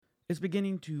It's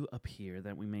beginning to appear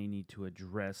that we may need to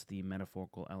address the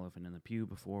metaphorical elephant in the pew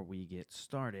before we get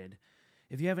started.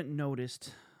 If you haven't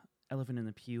noticed, Elephant in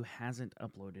the Pew hasn't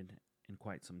uploaded in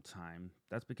quite some time.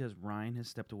 That's because Ryan has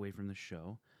stepped away from the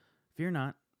show. Fear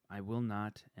not, I will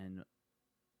not and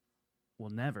will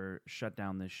never shut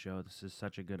down this show. This is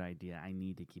such a good idea. I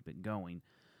need to keep it going.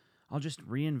 I'll just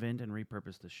reinvent and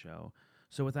repurpose the show.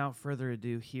 So without further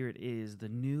ado, here it is, the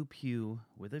new Pew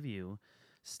with a View.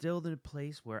 Still the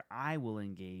place where I will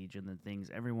engage in the things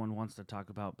everyone wants to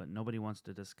talk about but nobody wants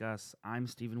to discuss. I'm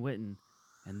Stephen Whitten,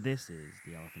 and this is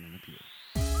The Elephant in the Pew.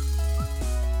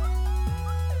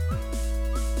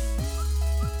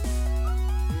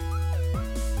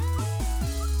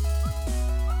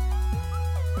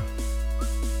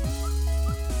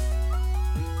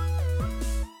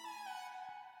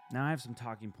 Now, I have some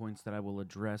talking points that I will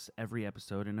address every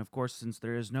episode, and of course, since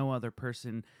there is no other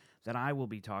person that I will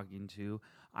be talking to,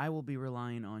 I will be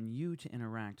relying on you to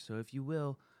interact. So if you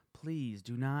will, please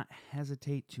do not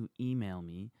hesitate to email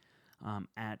me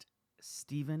at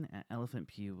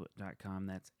Stephen@elephantpew.com.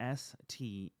 That's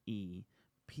STEPHEN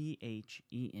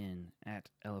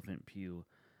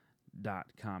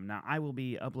 @elephantpew.com. Now, I will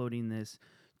be uploading this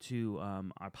to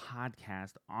our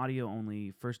podcast, audio only,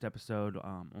 first episode,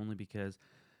 only because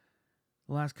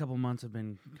the last couple months have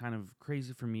been kind of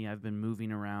crazy for me. I've been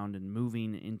moving around and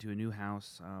moving into a new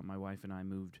house. My wife and I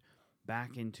moved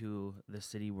back into the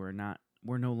city. We're no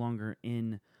longer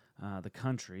in the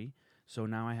country, so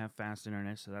now I have fast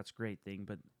internet, so that's a great thing.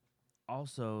 But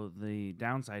also the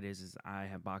downside is I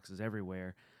have boxes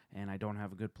everywhere, and I don't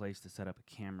have a good place to set up a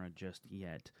camera just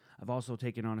yet. I've also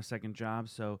taken on a second job,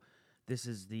 so this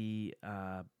is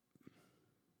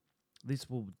this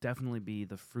will definitely be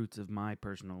the fruits of my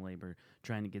personal labor,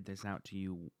 trying to get this out to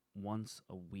you once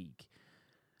a week.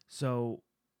 So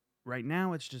right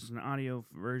now it's just an audio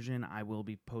version. I will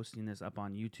be posting this up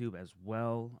on YouTube as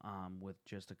well, with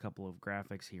just a couple of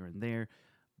graphics here and there.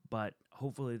 But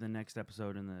hopefully the next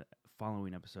episode and the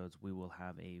following episodes, we will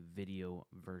have a video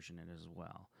version as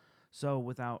well. So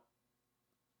without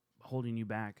holding you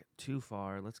back too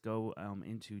far, let's go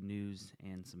into news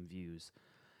and some views.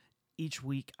 Each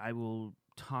week, I will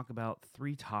talk about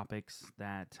 3 topics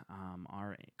that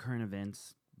are current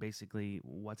events, basically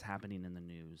what's happening in the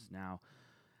news. Now,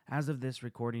 as of this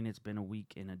recording, it's been a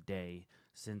week and a day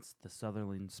since the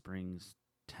Sutherland Springs,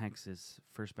 Texas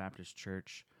First Baptist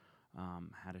Church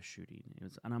had a shooting. It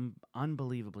was an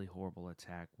unbelievably horrible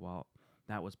attack while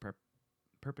that was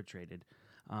perpetrated,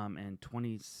 and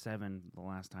 27, the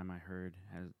last time I heard,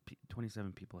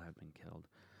 27 people have been killed.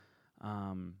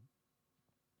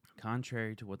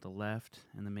 Contrary to what the left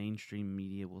and the mainstream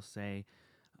media will say,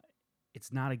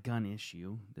 it's not a gun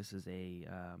issue. This is a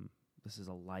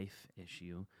life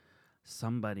issue.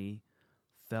 Somebody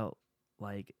felt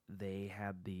like they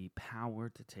had the power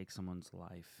to take someone's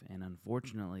life, and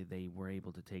unfortunately, they were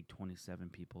able to take 27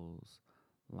 people's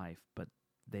life, but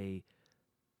they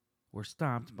were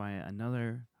stopped by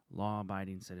another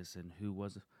law-abiding citizen who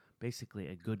was basically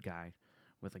a good guy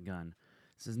with a gun.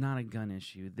 This is not a gun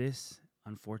issue. This,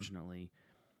 unfortunately,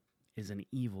 is an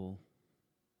evil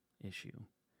issue.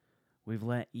 We've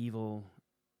let evil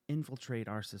infiltrate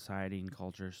our society and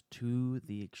cultures to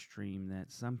the extreme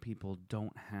that some people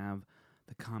don't have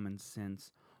the common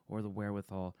sense or the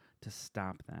wherewithal to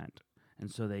stop that.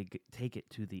 And so they take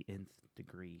it to the nth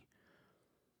degree.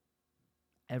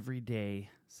 Every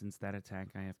day since that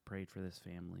attack, I have prayed for this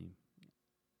family.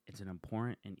 It's an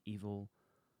abhorrent and evil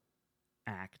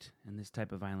act, and this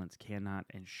type of violence cannot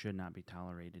and should not be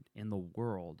tolerated in the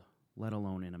world, let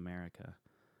alone in America.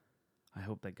 I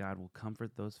hope that God will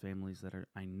comfort those families that are,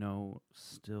 I know,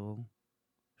 still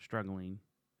struggling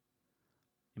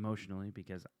emotionally,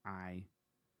 because I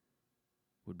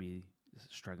would be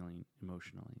struggling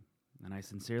emotionally. And I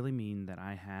sincerely mean that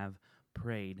I have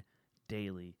prayed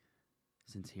daily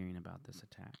since hearing about this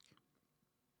attack.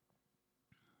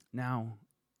 Now,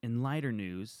 in lighter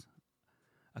news,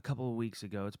 a couple of weeks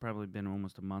ago, it's probably been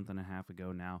almost a month and a half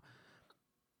ago now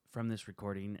from this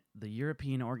recording, the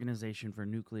European Organization for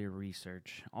Nuclear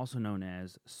Research, also known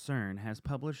as CERN, has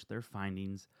published their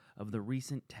findings of the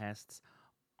recent tests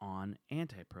on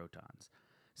antiprotons.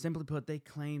 Simply put, they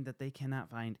claim that they cannot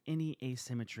find any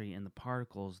asymmetry in the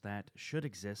particles that should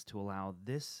exist to allow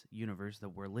this universe that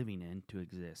we're living in to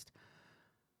exist.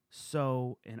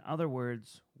 So, in other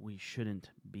words, we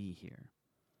shouldn't be here.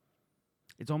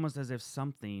 It's almost as if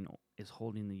something is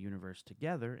holding the universe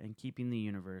together and keeping the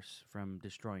universe from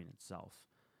destroying itself.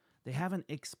 They haven't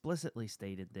explicitly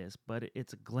stated this, but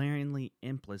it's glaringly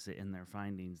implicit in their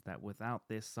findings that without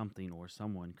this something or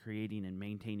someone creating and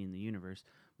maintaining the universe,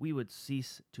 we would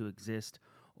cease to exist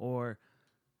or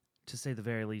to say the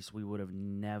very least, we would have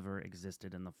never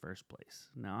existed in the first place.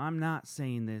 Now, I'm not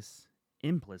saying this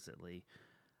implicitly.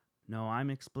 No,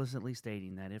 I'm explicitly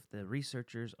stating that if the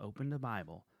researchers opened a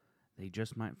Bible, they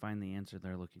just might find the answer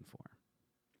they're looking for.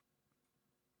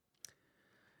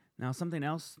 Now, something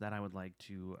else that I would like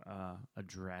to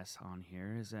address on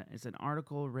here is an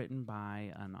article written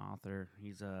by an author.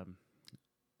 He's an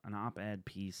op-ed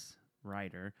piece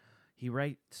writer. He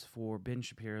writes for Ben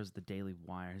Shapiro's The Daily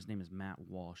Wire. His name is Matt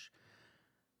Walsh.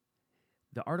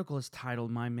 The article is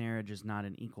titled, "My Marriage is Not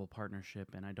an Equal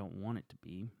Partnership, and I Don't Want It to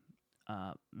Be."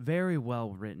 Very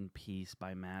well-written piece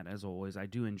by Matt, as always. I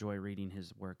do enjoy reading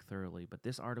his work thoroughly, but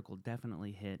this article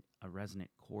definitely hit a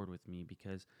resonant chord with me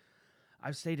because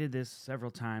I've stated this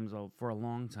several times for a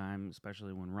long time,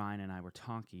 especially when Ryan and I were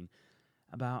talking,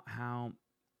 about how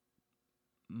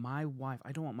my wife,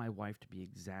 I don't want my wife to be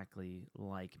exactly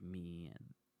like me.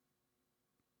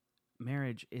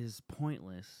 Marriage is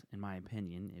pointless, in my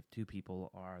opinion, if two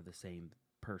people are the same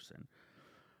person.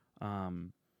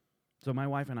 So my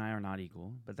wife and I are not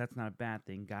equal, but that's not a bad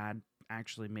thing. God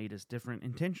actually made us different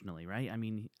intentionally, right? I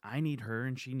mean, I need her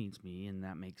and she needs me, and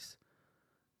that makes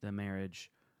the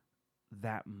marriage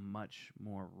that much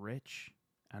more rich.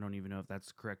 I don't even know if that's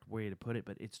the correct way to put it,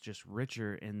 but it's just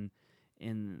richer in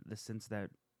the sense that,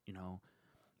 you know,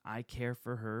 I care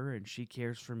for her and she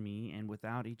cares for me, and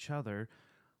without each other,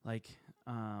 like,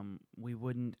 we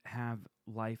wouldn't have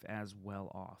life as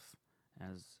well off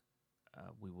as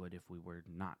we would if we were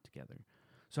not together.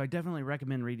 So I definitely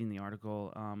recommend reading the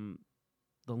article.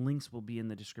 The links will be in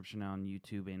the description on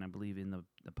YouTube, and I believe in the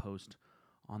post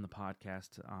on the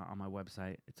podcast on my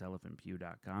website. It's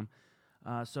elephantpew.com.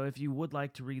 So if you would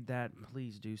like to read that,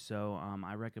 please do so.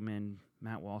 I recommend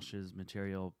Matt Walsh's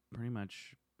material pretty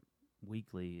much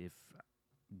weekly, if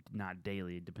not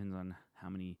daily. It depends on how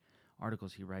many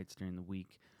articles he writes during the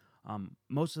week.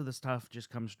 Most of the stuff just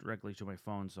comes directly to my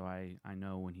phone, so I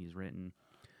know when he's written.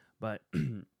 But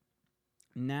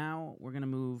now we're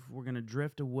going to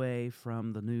drift away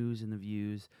from the news and the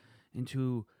views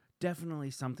into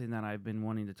definitely something that I've been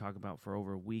wanting to talk about for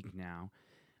over a week now.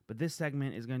 But this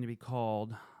segment is going to be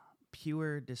called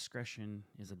Pure Discretion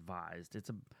is Advised. It's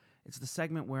the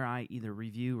segment where I either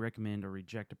review, recommend, or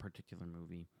reject a particular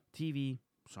movie, TV,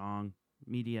 song,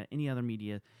 media, any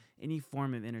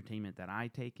form of entertainment that I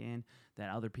take in that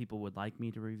other people would like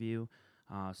me to review.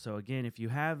 So again, if you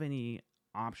have any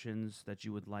options that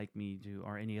you would like me to,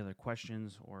 or any other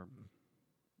questions or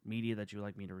media that you would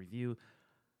like me to review,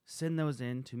 send those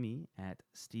in to me at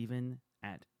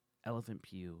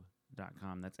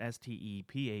Stephen@elephantpew.com. That's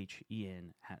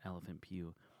STEPHEN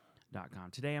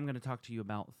 @elephantpew.com. Today I'm going to talk to you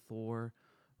about Thor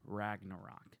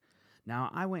Ragnarok.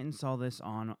 Now, I went and saw this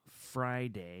on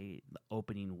Friday, the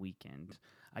opening weekend.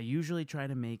 I usually try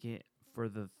to make it for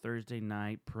the Thursday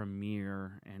night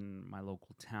premiere in my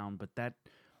local town, but that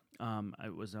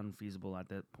it was unfeasible at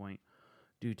that point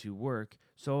due to work.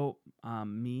 So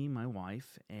me, my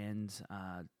wife, and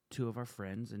two of our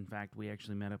friends, in fact, we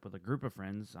actually met up with a group of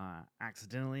friends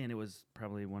accidentally, and it was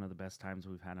probably one of the best times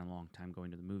we've had in a long time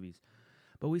going to the movies.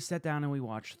 But we sat down and we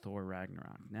watched Thor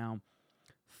Ragnarok. Now,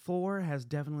 Thor has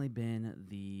definitely been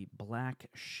the black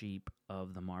sheep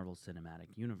of the Marvel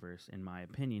Cinematic Universe, in my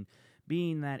opinion,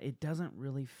 being that it doesn't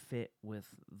really fit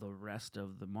with the rest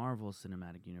of the Marvel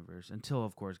Cinematic Universe until,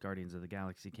 of course, Guardians of the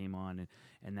Galaxy came on,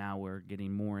 and now we're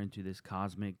getting more into this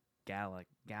cosmic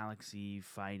galaxy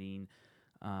fighting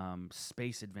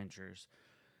space adventures.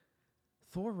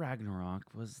 Thor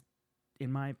Ragnarok was,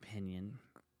 in my opinion,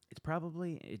 it's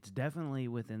definitely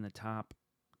within the top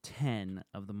 10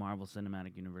 of the Marvel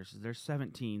Cinematic Universes. There's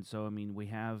 17, so I mean we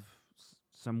have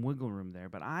some wiggle room there,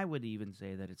 but I would even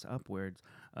say that it's upwards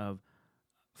of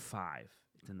 5.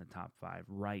 It's in the top 5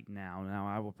 right now. Now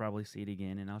I will probably see it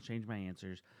again, and I'll change my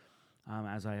answers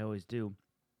as I always do.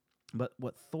 But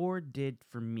what Thor did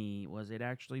for me was it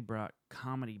actually brought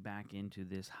comedy back into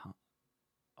this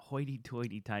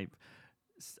hoity-toity type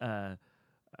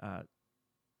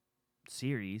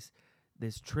series,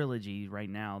 this trilogy right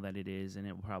now that it is, and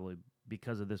it will probably,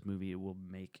 because of this movie, it will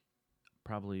make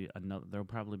probably another. There'll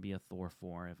probably be a Thor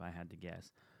 4 if I had to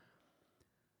guess.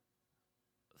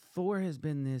 Thor has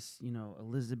been this,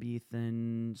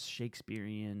 Elizabethan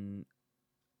Shakespearean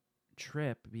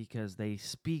trip because they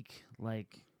speak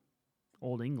like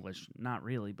Old English. Not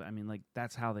really, but I mean, like,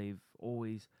 that's how they've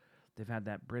had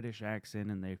that British accent,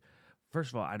 and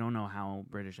first of all, I don't know how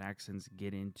British accents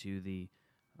get into the,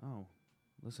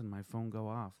 listen, my phone go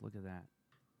off. Look at that.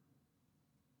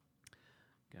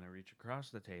 Gonna reach across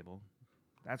the table.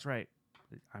 That's right.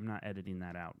 I'm not editing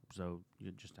that out, so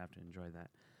you just have to enjoy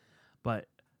that. But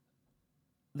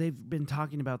they've been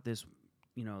talking about this.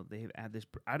 They've had this.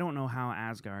 I don't know how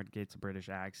Asgard gets a British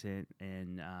accent,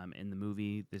 and in the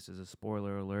movie, this is a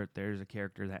spoiler alert. There's a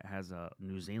character that has a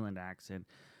New Zealand accent.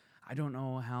 I don't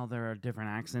know how there are different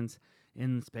accents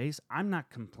in space. I'm not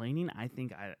complaining. I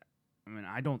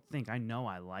don't think I know.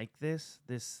 I like this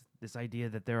idea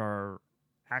that there are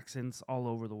accents all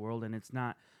over the world, and it's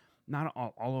not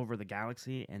all over the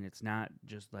galaxy, and it's not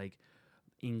just like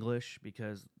English,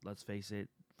 because let's face it,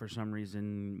 for some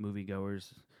reason,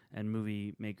 moviegoers and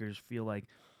movie makers feel like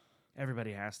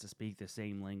everybody has to speak the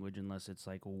same language unless it's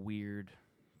like a weird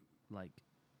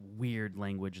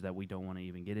language that we don't want to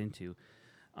even get into.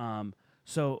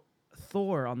 So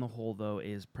Thor, on the whole, though,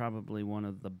 is probably one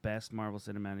of the best Marvel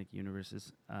Cinematic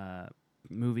Universe's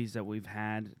movies that we've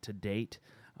had to date.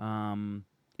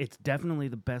 It's definitely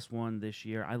the best one this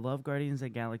year. I love Guardians of the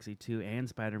Galaxy 2 and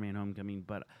Spider-Man Homecoming,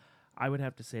 but I would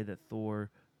have to say that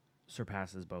Thor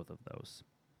surpasses both of those.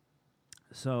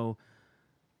 So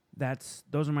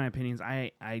those are my opinions.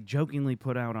 I jokingly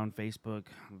put out on Facebook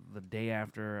the day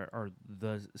after, or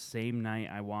the same night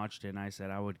I watched it, and I said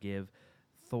I would give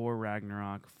Thor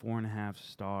Ragnarok 4.5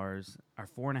 stars, or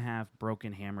 4.5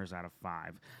 broken hammers out of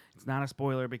 5. It's not a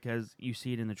spoiler because you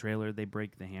see it in the trailer. They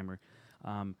break the hammer.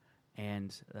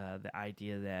 And the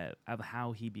idea that of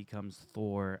how he becomes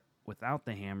Thor without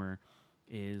the hammer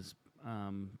is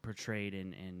portrayed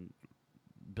and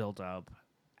built up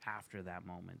after that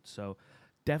moment. So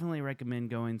definitely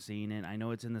recommend going and seeing it. I know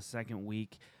it's in the second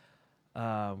week.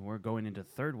 We're going into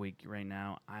third week right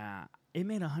now. It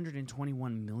made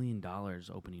 $121 million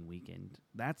opening weekend.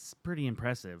 That's pretty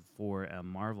impressive for a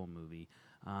Marvel movie.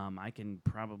 I can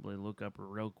probably look up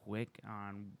real quick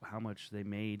on how much they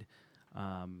made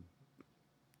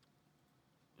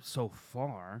so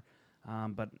far,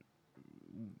 but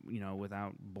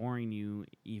without boring you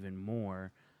even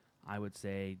more, I would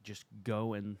say just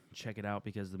go and check it out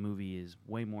because the movie is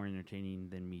way more entertaining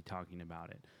than me talking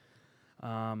about it.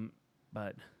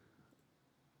 But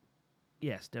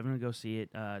yes, definitely go see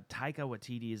it. Taika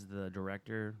Waititi is the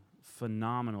director.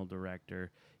 Phenomenal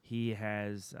director. He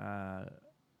has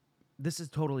this is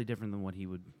totally different than what he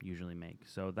would usually make.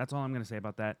 So that's all I'm going to say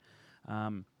about that.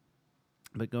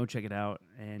 But go check it out.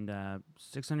 And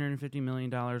 $650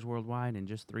 million worldwide in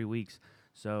just 3 weeks.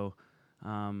 So,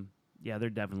 yeah,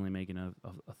 they're definitely making a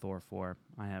Thor 4.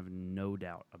 I have no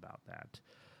doubt about that.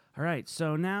 All right,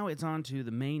 so now it's on to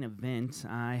the main event.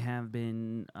 I have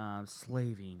been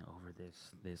slaving over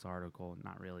this article.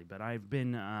 Not really, but I've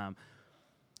been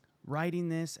writing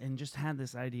this and just had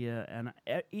this idea. And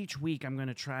each week I'm going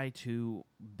to try to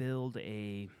build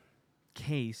a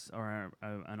case or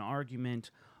an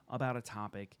argument about a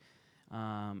topic,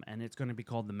 and it's going to be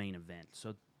called the main event.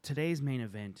 So today's main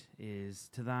event is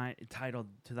titled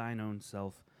 "To Thine Own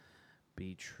Self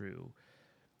Be True."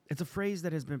 It's a phrase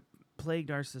that has been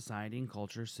plagued our society and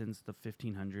culture since the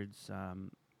 1500s,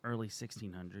 early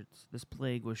 1600s. This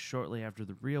plague was shortly after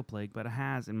the real plague, but it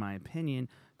has, in my opinion,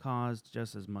 caused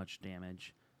just as much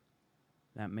damage.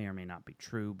 That may or may not be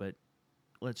true, but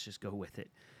let's just go with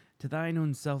it. "To Thine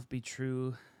Own Self Be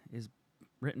True" is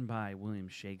written by William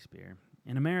Shakespeare.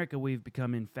 In America, we've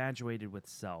become infatuated with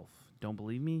self. Don't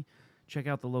believe me? Check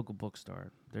out the local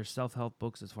bookstore. There's self-help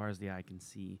books as far as the eye can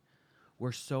see.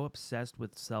 We're so obsessed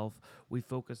with self, we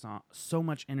focus on so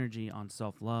much energy on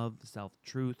self-love,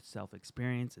 self-truth,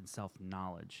 self-experience, and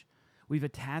self-knowledge. We've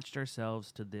attached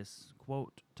ourselves to this,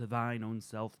 quote, "To thine own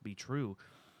self be true."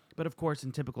 But of course,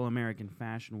 in typical American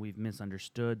fashion, we've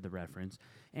misunderstood the reference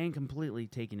and completely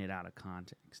taken it out of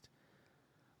context.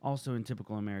 Also, in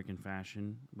typical American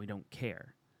fashion, we don't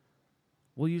care.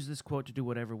 We'll use this quote to do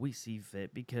whatever we see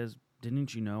fit because,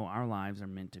 didn't you know, our lives are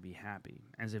meant to be happy,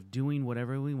 as if doing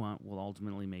whatever we want will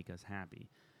ultimately make us happy.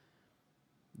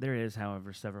 There is,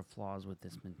 however, several flaws with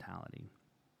this mentality.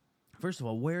 First of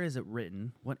all, where is it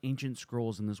written? What ancient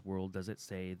scrolls in this world does it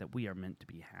say that we are meant to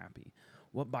be happy?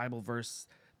 What Bible verse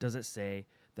does it say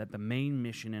that the main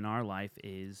mission in our life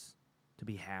is to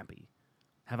be happy?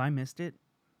 Have I missed it?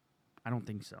 I don't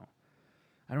think so.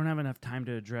 I don't have enough time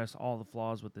to address all the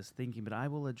flaws with this thinking, but I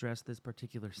will address this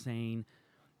particular saying.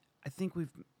 I think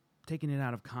we've taken it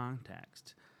out of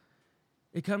context.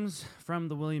 It comes from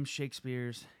the William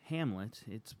Shakespeare's Hamlet,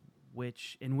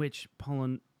 in which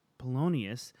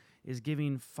Polonius is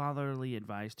giving fatherly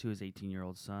advice to his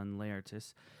 18-year-old son,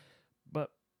 Laertes,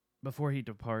 but before he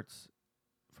departs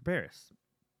for Paris.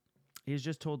 He has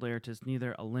just told Laertes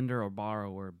neither a lender or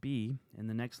borrower be. In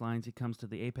the next lines, he comes to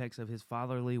the apex of his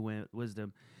fatherly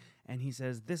wisdom, and he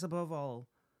says, "This above all,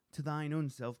 to thine own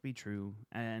self be true,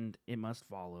 and it must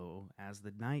follow, as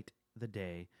the night the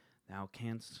day, thou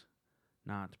canst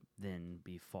not then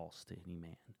be false to any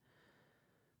man.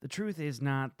 The truth is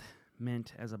not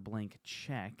meant as a blank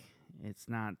check. It's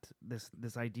not,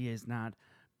 this idea is not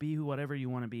be whatever you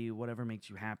want to be, whatever makes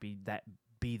you happy, that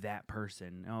be that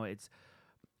person. No,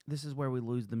 this is where we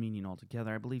lose the meaning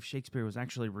altogether. I believe Shakespeare was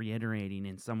actually reiterating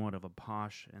in somewhat of a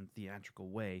posh and theatrical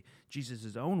way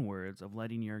Jesus' own words of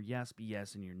letting your yes be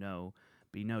yes and your no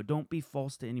be no. Don't be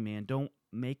false to any man. Don't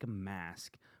make a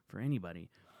mask for anybody.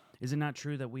 Is it not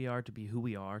true that we are to be who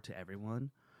we are to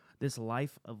everyone? This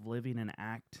life of living an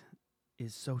act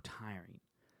is so tiring.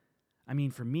 I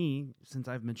mean, for me, since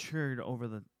I've matured over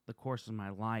the course of my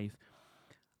life,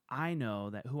 I know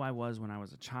that who I was when I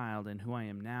was a child and who I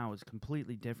am now is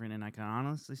completely different, and I can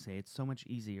honestly say it's so much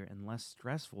easier and less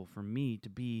stressful for me to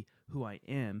be who I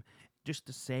am, just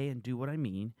to say and do what I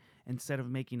mean, instead of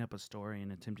making up a story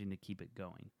and attempting to keep it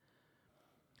going.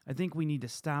 I think we need to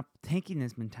stop taking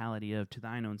this mentality of to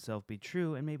thine own self be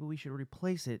true, and maybe we should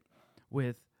replace it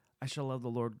with I shall love the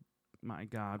Lord my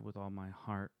God with all my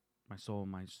heart, my soul,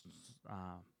 my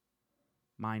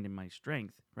mind, and my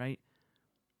strength, right?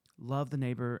 Love the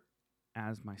neighbor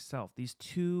as myself. These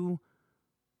two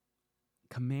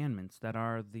commandments that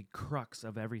are the crux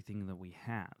of everything that we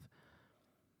have.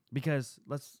 Because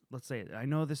let's say it. I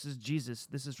know this is Jesus.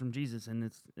 This is from Jesus, and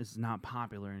it's not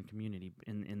popular in community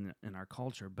in our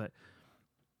culture. But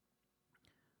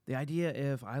the idea,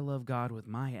 if I love God with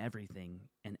my everything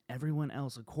and everyone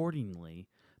else accordingly,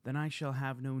 then I shall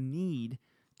have no need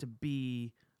to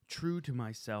be true to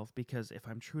myself. Because if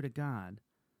I'm true to God,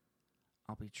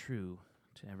 I'll be true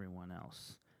to everyone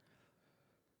else.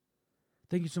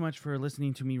 Thank you so much for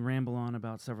listening to me ramble on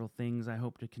about several things. I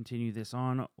hope to continue this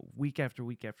on week after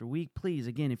week after week. Please,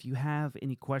 again, if you have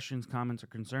any questions, comments, or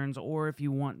concerns, or if you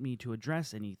want me to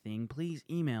address anything, please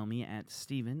email me at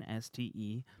Stephen,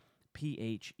 Stephen,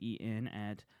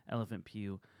 at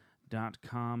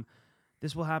elephantpew.com.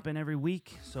 This will happen every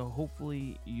week, so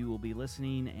hopefully you will be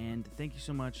listening. And thank you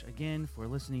so much again for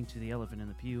listening to The Elephant in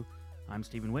the Pew. I'm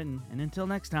Stephen Whitten, and until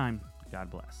next time, God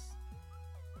bless.